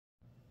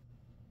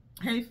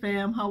Hey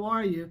fam, how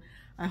are you?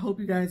 I hope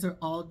you guys are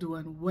all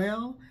doing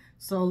well.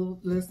 So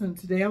listen,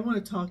 today I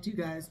want to talk to you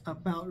guys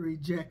about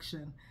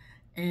rejection.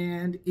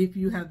 And if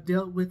you have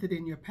dealt with it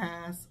in your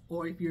past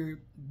or if you're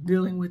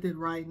dealing with it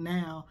right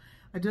now,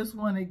 I just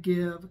want to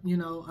give,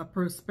 a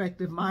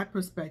perspective, my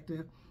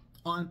perspective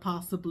on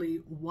possibly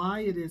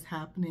why it is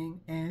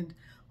happening and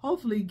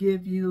hopefully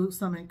give you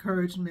some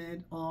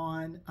encouragement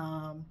on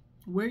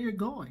where you're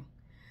going.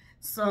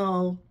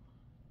 So,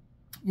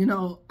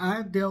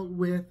 I've dealt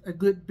with a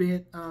good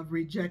bit of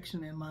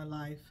rejection in my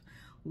life,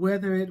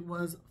 whether it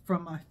was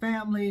from my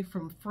family,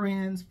 from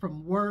friends,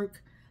 from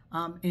work,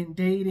 in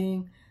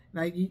dating,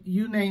 like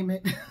you name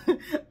it.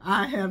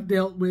 I have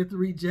dealt with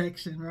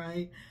rejection,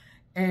 right?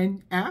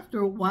 And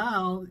after a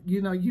while,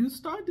 you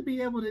start to be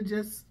able to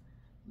just,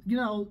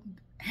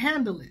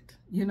 handle it,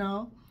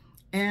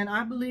 And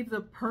I believe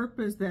the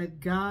purpose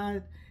that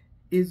God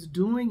is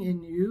doing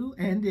in you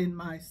and in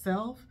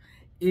myself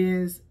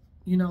is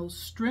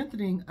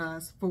strengthening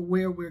us for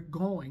where we're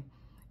going.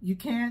 You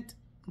can't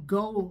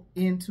go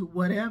into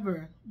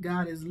whatever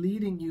God is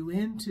leading you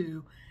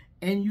into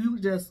and you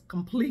just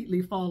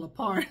completely fall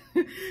apart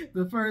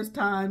the first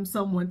time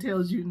someone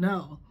tells you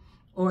no,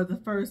 or the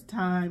first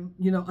time,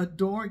 a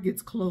door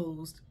gets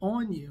closed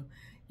on you.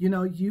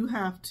 You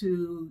have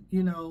to,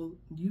 you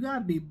got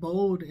to be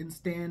bold and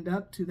stand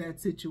up to that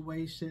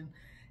situation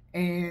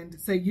and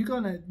say, you're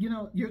going to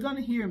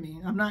hear me.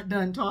 I'm not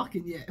done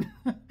talking yet.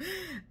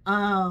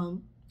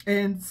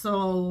 And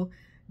so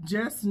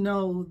just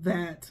know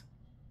that,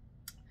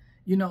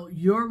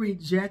 your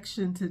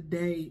rejection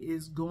today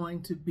is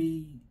going to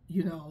be,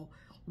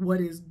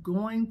 what is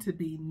going to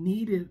be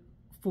needed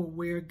for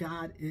where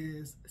God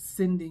is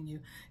sending you.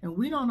 And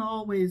we don't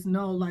always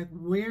know, like,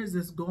 where is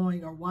this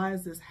going or why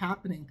is this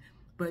happening?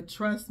 But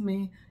trust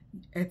me,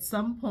 at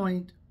some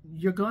point,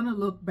 you're going to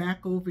look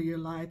back over your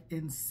life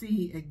and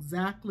see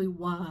exactly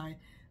why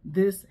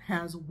this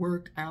has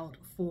worked out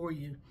for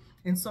you.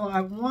 And so I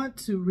want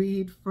to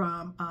read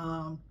from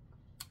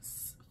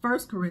 1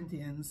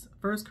 Corinthians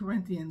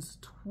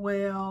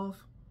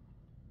 12.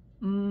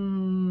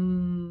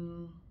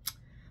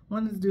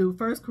 Want to do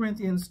 1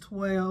 Corinthians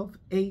 12,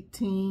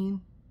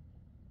 18.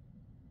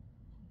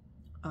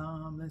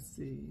 Let's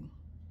see.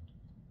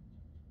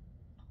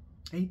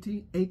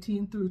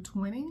 18 through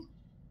 20.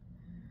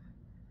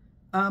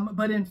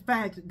 But in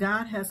fact,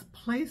 God has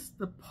placed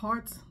the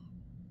parts.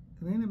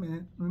 Wait a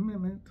minute.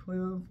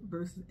 12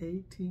 verses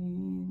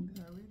 18.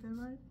 Did I read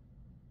that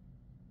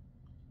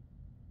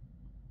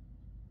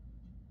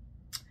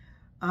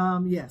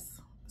right?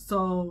 Yes.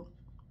 So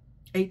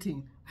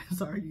 18.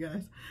 Sorry, you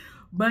guys.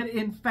 But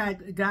in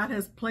fact, God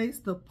has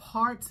placed the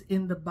parts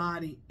in the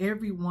body,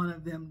 every one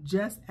of them,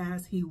 just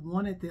as He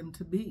wanted them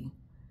to be.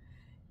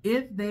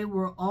 If they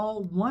were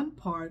all one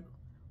part,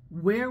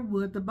 where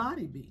would the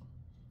body be?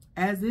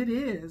 As it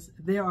is,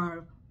 there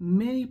are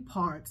many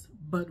parts,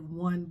 but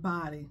one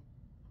body.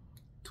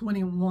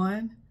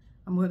 21,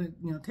 I'm going to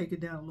take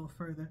it down a little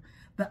further.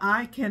 The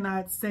eye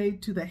cannot say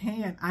to the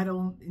hand, I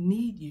don't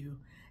need you.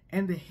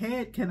 And the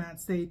head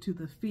cannot say to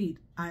the feet,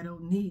 I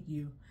don't need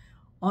you.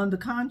 On the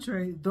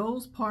contrary,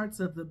 those parts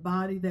of the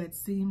body that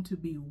seem to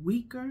be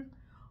weaker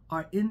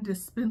are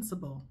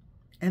indispensable.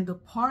 And the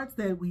parts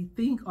that we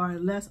think are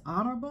less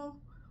honorable,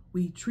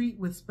 we treat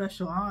with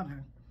special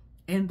honor.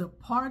 And the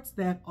parts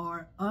that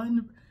are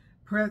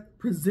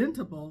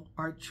unpresentable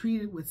are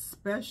treated with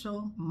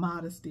special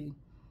modesty.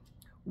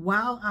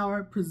 While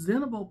our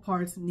presentable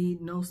parts need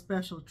no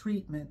special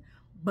treatment,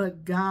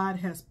 but God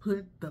has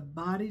put the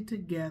body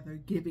together,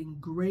 giving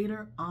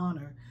greater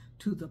honor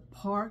to the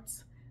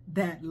parts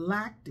that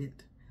lacked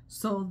it,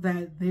 so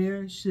that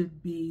there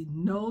should be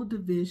no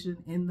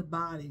division in the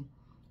body,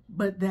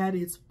 but that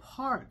its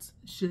parts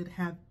should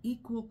have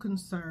equal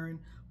concern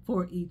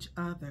for each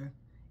other.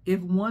 If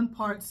one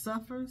part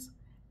suffers,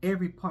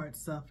 every part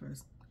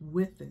suffers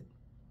with it.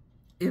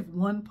 If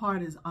one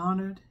part is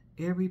honored,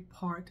 every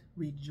part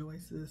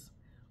rejoices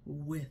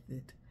with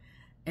it.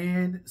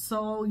 And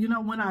so,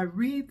 when I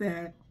read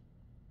that,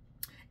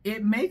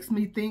 it makes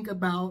me think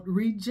about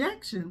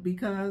rejection,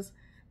 because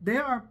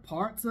there are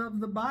parts of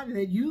the body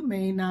that you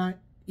may not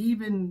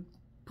even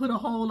put a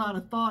whole lot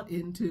of thought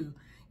into,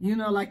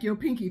 like your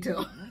pinky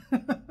toe.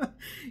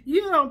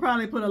 You don't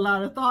probably put a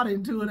lot of thought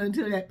into it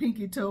until that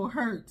pinky toe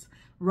hurts,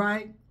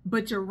 right?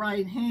 But your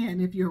right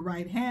hand, if you're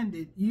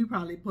right-handed, you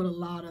probably put a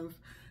lot of,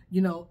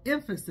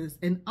 emphasis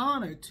and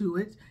honor to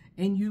it,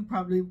 and you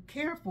probably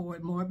care for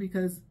it more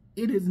because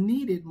it is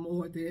needed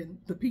more than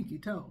the pinky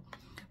toe.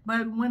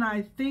 But when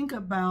I think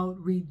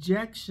about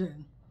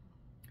rejection,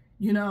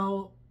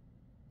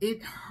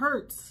 it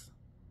hurts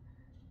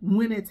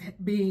when it's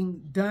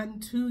being done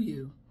to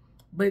you.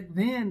 But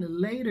then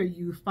later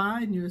you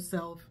find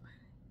yourself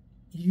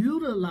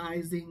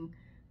utilizing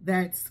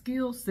that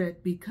skill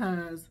set,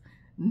 because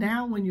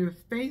now when you're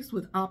faced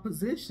with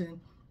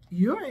opposition,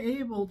 you're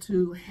able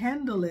to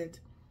handle it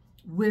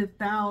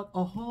without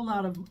a whole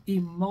lot of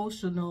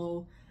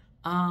emotional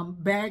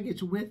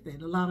baggage with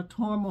it, a lot of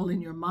turmoil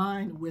in your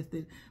mind with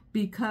it,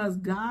 because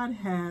God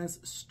has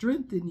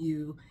strengthened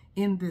you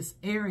in this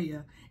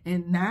area.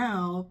 And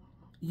now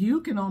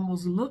you can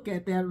almost look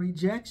at that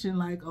rejection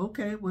like,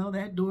 okay, well,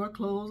 that door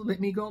closed. Let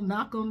me go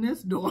knock on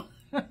this door.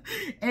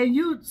 And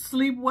you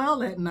sleep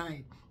well at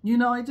night. You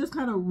know, it just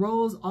kind of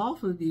rolls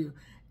off of you.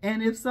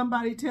 And if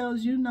somebody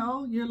tells you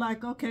no, you're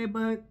like, okay,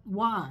 but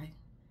why?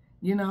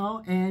 You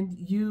know, and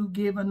you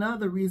give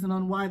another reason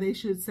on why they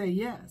should say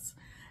yes.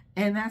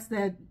 And that's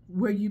that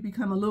where you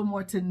become a little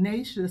more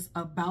tenacious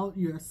about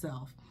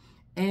yourself.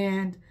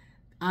 And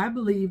I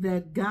believe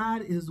that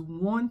God is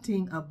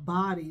wanting a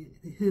body,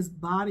 his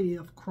body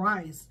of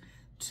Christ,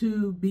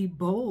 to be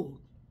bold.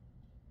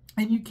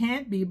 And you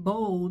can't be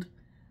bold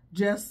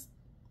just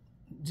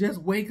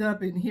wake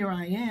up and here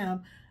I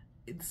am.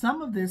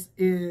 Some of this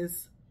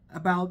is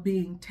about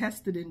being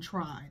tested and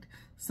tried.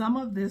 Some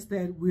of this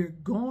that we're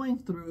going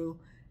through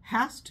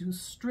has to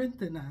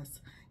strengthen us.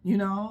 You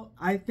know,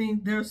 I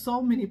think there's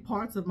so many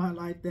parts of my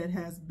life that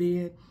has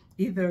been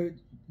either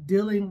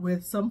dealing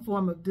with some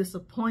form of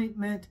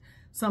disappointment,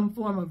 some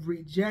form of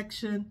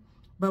rejection.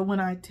 But when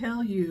I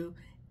tell you,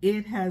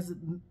 it has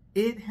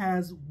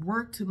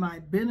worked to my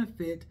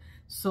benefit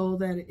so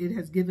that it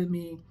has given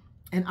me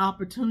an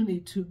opportunity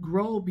to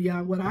grow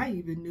beyond what I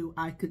even knew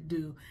I could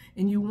do.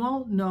 And you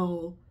won't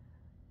know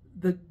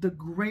the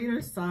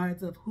greater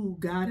sides of who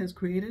God has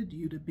created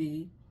you to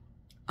be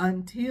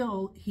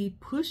until he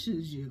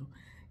pushes you.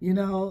 You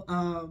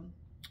know,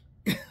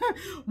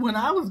 when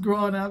I was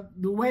growing up,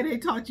 the way they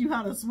taught you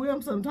how to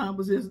swim sometimes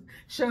was just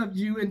shoved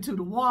you into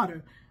the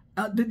water,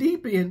 the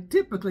deep end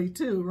typically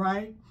too,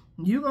 right?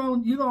 You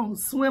gonna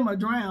swim or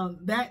drown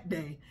that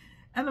day.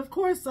 And of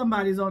course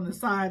somebody's on the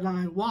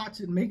sideline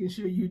watching, making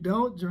sure you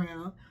don't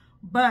drown,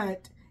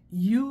 but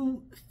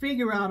you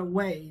figure out a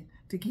way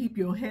to keep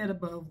your head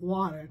above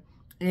water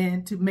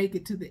and to make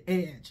it to the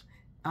edge.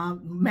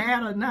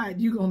 Mad or not,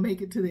 you're going to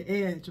make it to the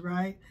edge,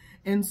 right?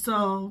 And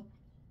so,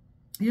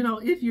 you know,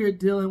 if you're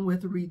dealing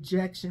with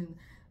rejection,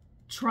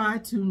 try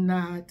to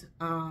not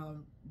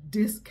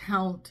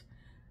discount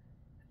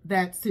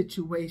that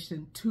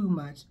situation too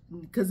much,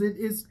 because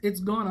it's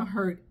going to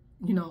hurt,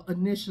 you know,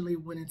 initially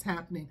when it's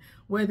happening,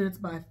 whether it's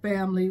by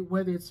family,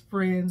 whether it's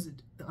friends,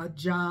 a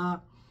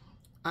job,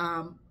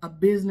 a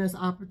business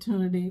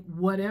opportunity,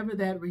 whatever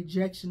that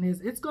rejection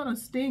is, it's going to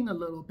sting a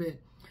little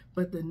bit.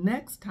 But the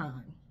next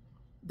time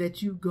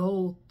that you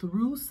go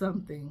through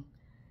something,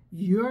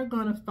 you're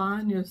going to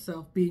find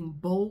yourself being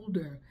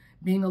bolder,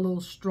 being a little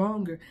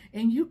stronger.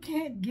 And you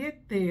can't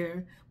get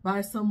there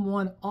by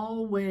someone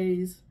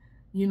always,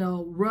 you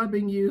know,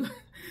 rubbing you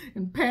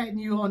and patting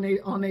you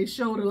on their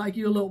shoulder like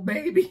you're a little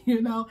baby,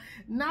 you know.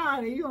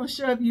 Nah, they're going to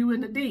shove you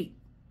in the deep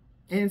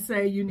and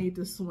say you need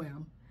to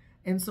swim.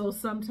 And so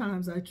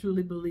sometimes I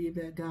truly believe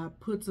that God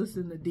puts us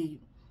in the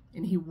deep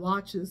and he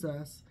watches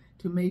us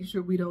to make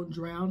sure we don't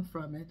drown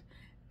from it.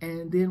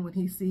 And then when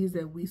he sees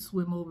that we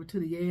swim over to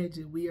the edge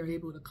and we are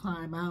able to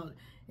climb out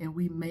and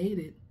we made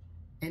it,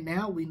 and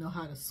now we know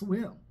how to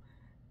swim.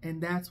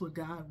 And that's what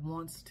God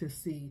wants to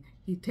see.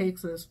 He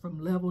takes us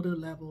from level to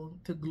level,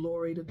 to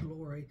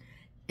glory,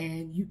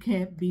 and you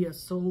can't be a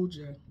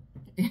soldier.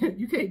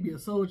 You can't be a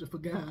soldier for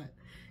God,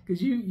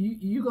 because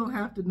you're going to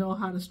have to know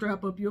how to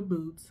strap up your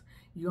boots.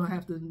 You're going to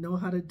have to know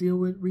how to deal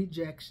with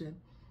rejection.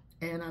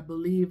 And I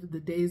believe the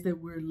days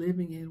that we're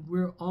living in,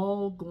 we're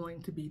all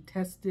going to be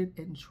tested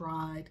and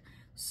tried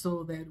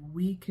so that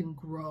we can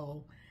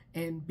grow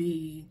and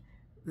be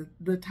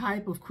the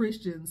type of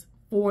Christians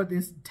for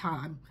this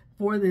time,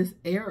 for this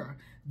era.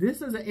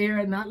 This is an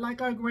era not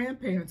like our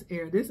grandparents'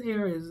 era. This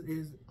era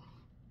is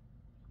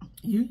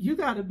you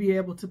got to be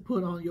able to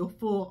put on your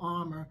full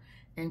armor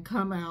and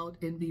come out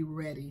and be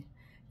ready.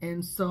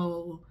 And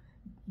so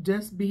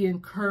just be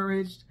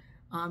encouraged.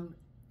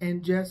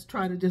 And just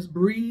try to just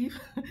breathe,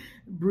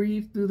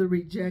 breathe through the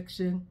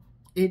rejection.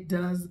 It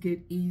does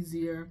get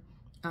easier.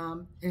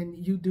 And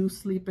you do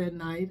sleep at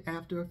night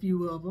after a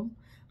few of them.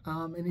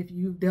 And if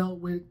you've dealt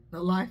with a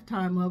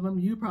lifetime of them,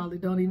 you probably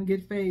don't even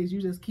get fazed.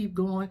 You just keep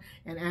going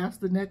and ask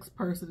the next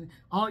person.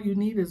 All you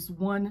need is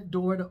one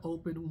door to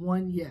open,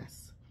 one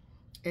yes.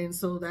 And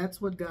so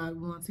that's what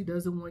God wants. He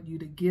doesn't want you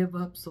to give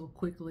up so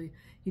quickly.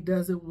 He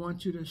doesn't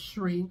want you to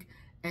shrink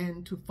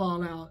and to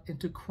fall out and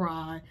to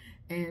cry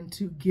and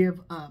to give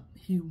up.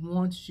 He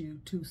wants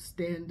you to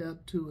stand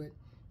up to it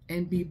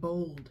and be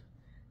bold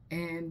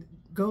and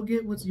go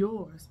get what's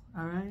yours,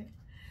 all right?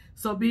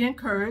 So be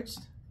encouraged.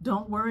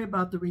 Don't worry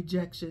about the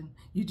rejection.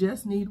 You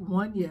just need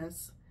one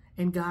yes,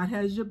 and God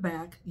has your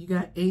back. You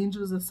got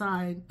angels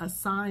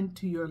assigned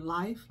to your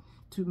life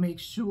to make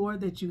sure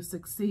that you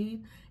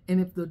succeed. And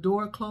if the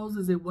door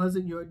closes, it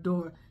wasn't your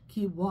door.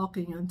 Keep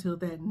walking until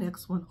that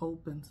next one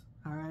opens,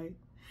 all right?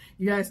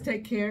 You guys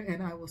take care,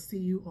 and I will see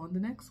you on the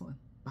next one.